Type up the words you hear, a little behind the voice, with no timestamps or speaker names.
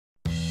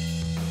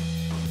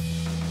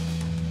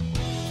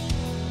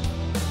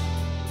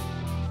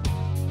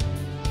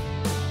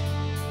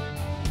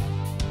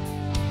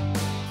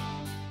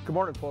Good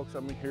morning, folks.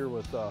 I'm here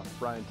with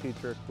Brian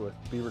Tetrick with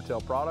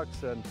Beavertail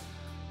Products, and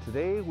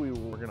today we're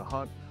going to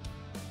hunt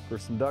for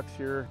some ducks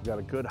here. We've got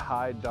a good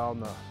hide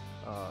down the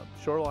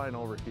shoreline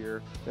over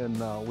here, and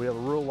we have a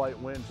real light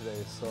wind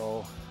today,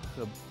 so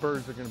the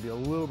birds are going to be a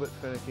little bit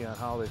finicky on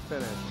how they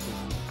finish.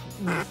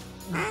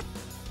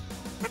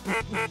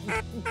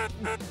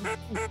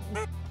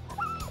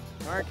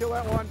 All right, kill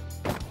that one.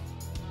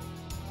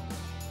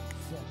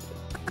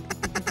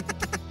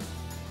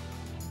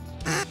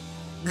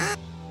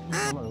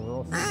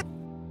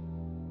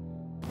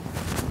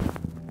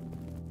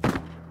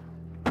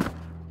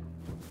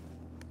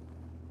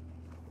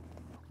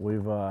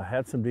 We've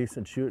had some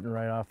decent shooting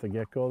right off the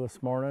get-go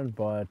this morning,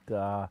 but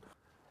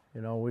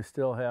you know, we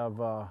still have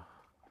a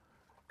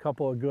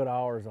couple of good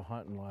hours of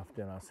hunting left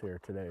in us here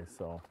today.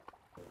 So,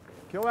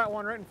 kill that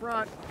one right in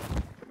front.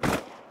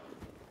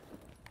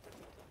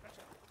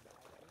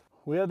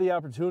 We had the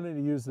opportunity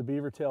to use the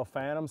Beavertail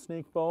Phantom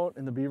sneak boat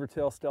and the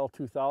Beavertail Stealth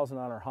 2000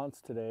 on our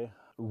hunts today.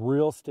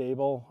 Real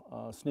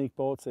stable sneak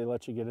boats. They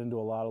let you get into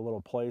a lot of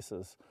little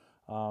places.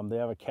 They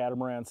have a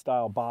catamaran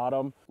style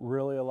bottom.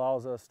 Really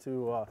allows us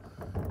to,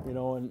 you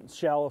know, in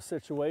shallow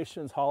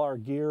situations, haul our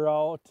gear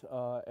out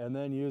and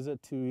then use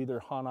it to either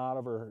hunt out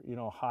of or, you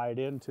know, hide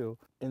into.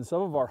 In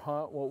some of our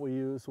hunt, what we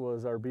used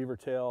was our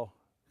Beavertail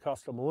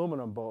custom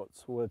aluminum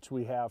boats, which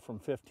we have from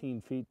 15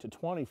 feet to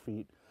 20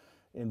 feet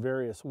in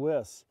various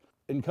widths.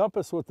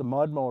 Encompassed with the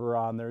mud motor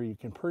on there, you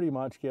can pretty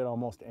much get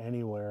almost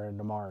anywhere in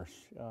the marsh.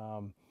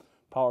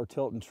 Power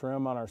tilt and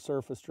trim on our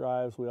surface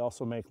drives. We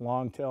also make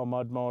long-tail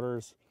mud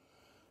motors.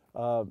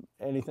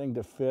 Anything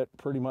to fit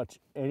pretty much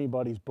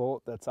anybody's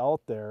boat that's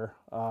out there.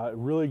 It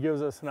really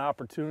gives us an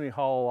opportunity to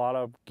haul a lot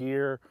of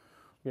gear.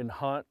 You can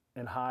hunt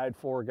and hide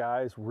 4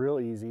 guys real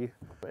easy,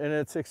 and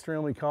it's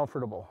extremely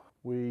comfortable.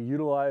 We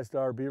utilized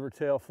our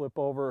Beavertail flip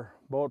over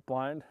boat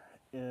blind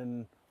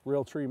in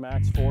Realtree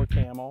Max 4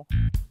 camo.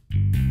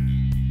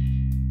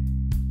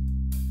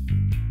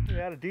 We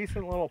had a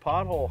decent little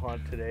pothole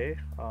hunt today.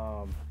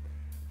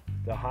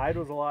 The hide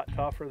was a lot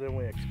tougher than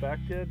we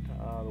expected.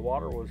 The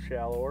water was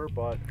shallower,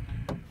 but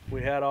we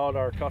had out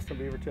our custom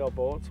Beavertail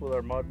boats with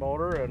our mud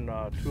motor and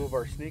 2 of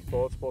our sneak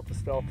boats, both the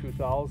Stealth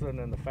 2000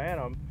 and the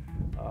Phantom.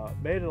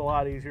 Made it a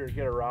lot easier to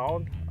get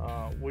around.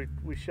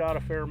 We shot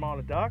a fair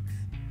amount of ducks.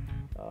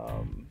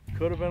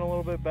 Could have been a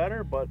little bit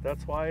better, but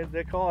that's why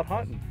they call it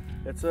hunting.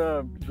 It's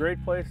a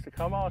great place to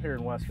come out here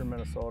in western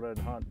Minnesota and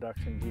hunt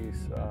ducks and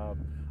geese.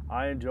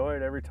 I enjoy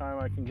it every time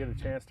I can get a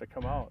chance to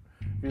come out.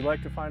 If you'd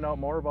like to find out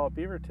more about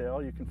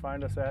Beavertail, you can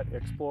find us at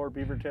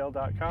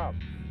explorebeavertail.com.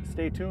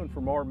 Stay tuned for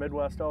more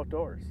Midwest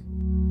Outdoors.